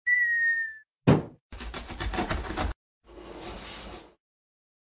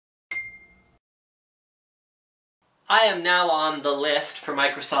I am now on the list for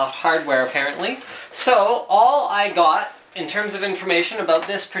Microsoft hardware, apparently. So, all I got in terms of information about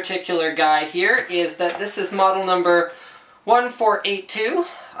this particular guy here is that this is model number 1482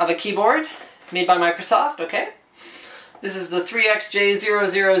 of a keyboard made by Microsoft, okay? This is the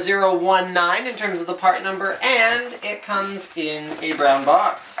 3XJ00019 in terms of the part number, and it comes in a brown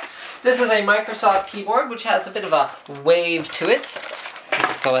box. This is a Microsoft keyboard which has a bit of a wave to it.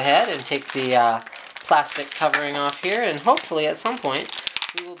 Let's go ahead and take the plastic covering off here, and hopefully at some point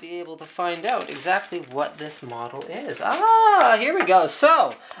we will be able to find out exactly what this model is. Ah, here we go.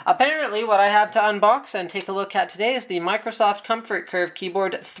 So, apparently what I have to unbox and take a look at today is the Microsoft Comfort Curve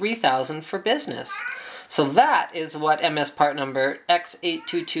Keyboard 3000 for Business. So that is what MS part number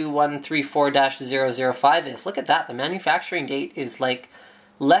X822134-005 is. Look at that, the manufacturing date is like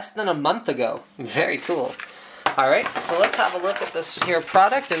less than a month ago. Very cool. Alright, so let's have a look at this here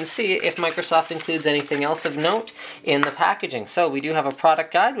product and see if Microsoft includes anything else of note in the packaging. So we do have a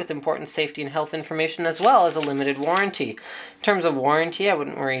product guide with important safety and health information as well as a limited warranty. In terms of warranty, I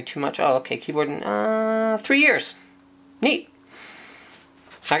wouldn't worry too much. Oh, okay, keyboard in 3 years. Neat.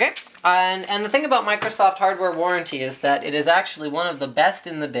 Okay, and the thing about Microsoft hardware warranty is that it is actually one of the best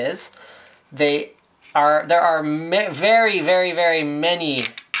in the biz. There are very, very, very many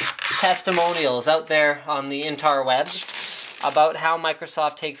testimonials out there on the interwebs about how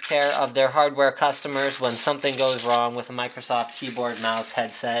Microsoft takes care of their hardware customers when something goes wrong with a Microsoft keyboard, mouse,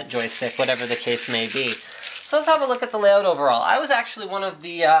 headset, joystick, whatever the case may be. So let's have a look at the layout overall. I was actually one of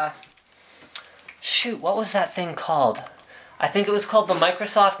the, shoot, what was that thing called? I think it was called the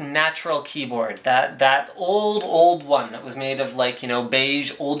Microsoft Natural Keyboard. That old one that was made of, like, you know,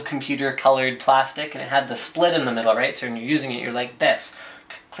 beige, old computer colored plastic, and it had the split in the middle, right? So when you're using it, you're like this.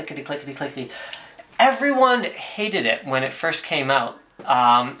 Clickety, clickety, clickety. Everyone hated it when it first came out.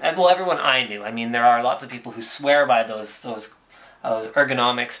 Well, everyone I knew. I mean, there are lots of people who swear by those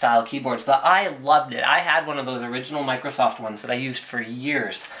ergonomic style keyboards, but I loved it. I had one of those original Microsoft ones that I used for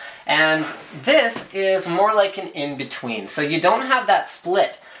years. And this is more like an in-between. So you don't have that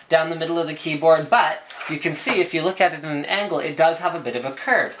split down the middle of the keyboard, but you can see if you look at it at an angle, it does have a bit of a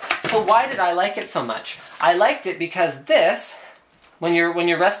curve. So why did I like it so much? I liked it because this, when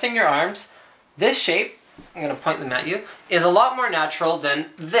you're resting your arms, this shape, I'm going to point them at you, is a lot more natural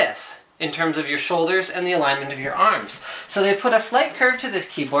than this in terms of your shoulders and the alignment of your arms. So they've put a slight curve to this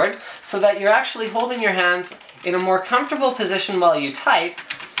keyboard so that you're actually holding your hands in a more comfortable position while you type,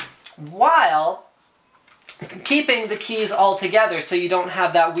 while keeping the keys all together so you don't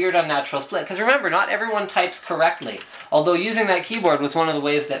have that weird unnatural split. Because remember, not everyone types correctly. Although using that keyboard was one of the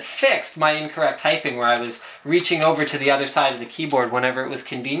ways that fixed my incorrect typing, where I was reaching over to the other side of the keyboard whenever it was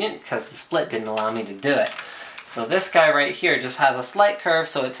convenient because the split didn't allow me to do it. So this guy right here just has a slight curve,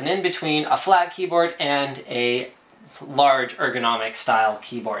 so it's an in-between a flat keyboard and a large ergonomic style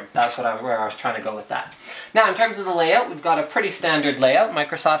keyboard. That's where I was trying to go with that. Now, in terms of the layout, we've got a pretty standard layout.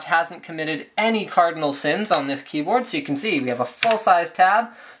 Microsoft hasn't committed any cardinal sins on this keyboard, so you can see we have a full-size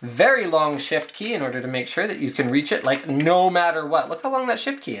tab, very long shift key in order to make sure that you can reach it like no matter what. Look how long that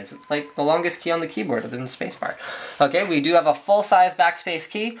shift key is. It's like the longest key on the keyboard other than the spacebar. Okay, we do have a full-size backspace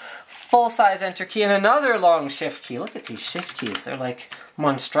key, full-size enter key, and another long shift key. Look at these shift keys. They're like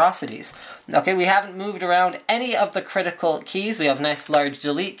monstrosities. Okay, we haven't moved around any of the critical keys. We have a nice large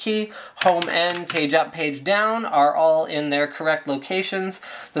delete key. Home and page up, page down are all in their correct locations.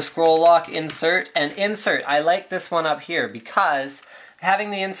 The scroll lock, insert, and insert. I like this one up here because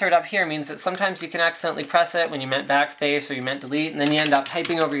having the insert up here means that sometimes you can accidentally press it when you meant backspace or you meant delete, and then you end up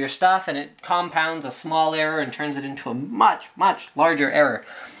typing over your stuff and it compounds a small error and turns it into a much, much larger error.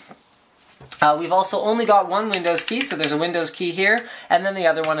 We've also only got one Windows key, so there's a Windows key here, and then the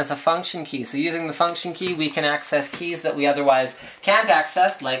other one is a function key. So using the function key, we can access keys that we otherwise can't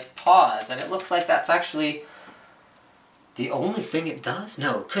access, like pause. And it looks like that's actually the only thing it does?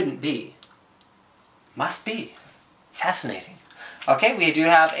 No, it couldn't be. Must be. Fascinating. Okay, we do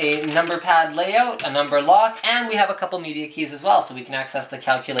have a number pad layout, a number lock, and we have a couple media keys as well, so we can access the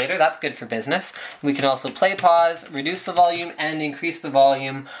calculator. That's good for business. We can also play, pause, reduce the volume, and increase the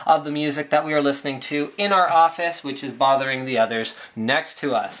volume of the music that we are listening to in our office, which is bothering the others next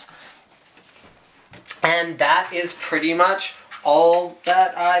to us. And that is pretty much all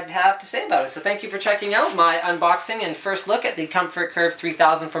that I'd have to say about it. So thank you for checking out my unboxing and first look at the Comfort Curve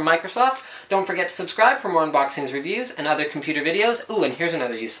 3000 from Microsoft. Don't forget to subscribe for more unboxings, reviews, and other computer videos. Ooh, and here's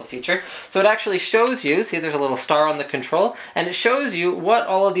another useful feature. So it actually shows you, see there's a little star on the control, and it shows you what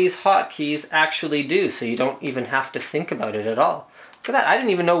all of these hotkeys actually do, so you don't even have to think about it at all. Look at that, I didn't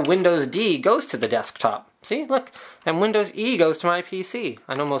even know Windows D goes to the desktop. See, look, and Windows E goes to my PC.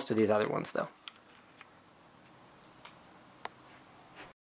 I know most of these other ones though.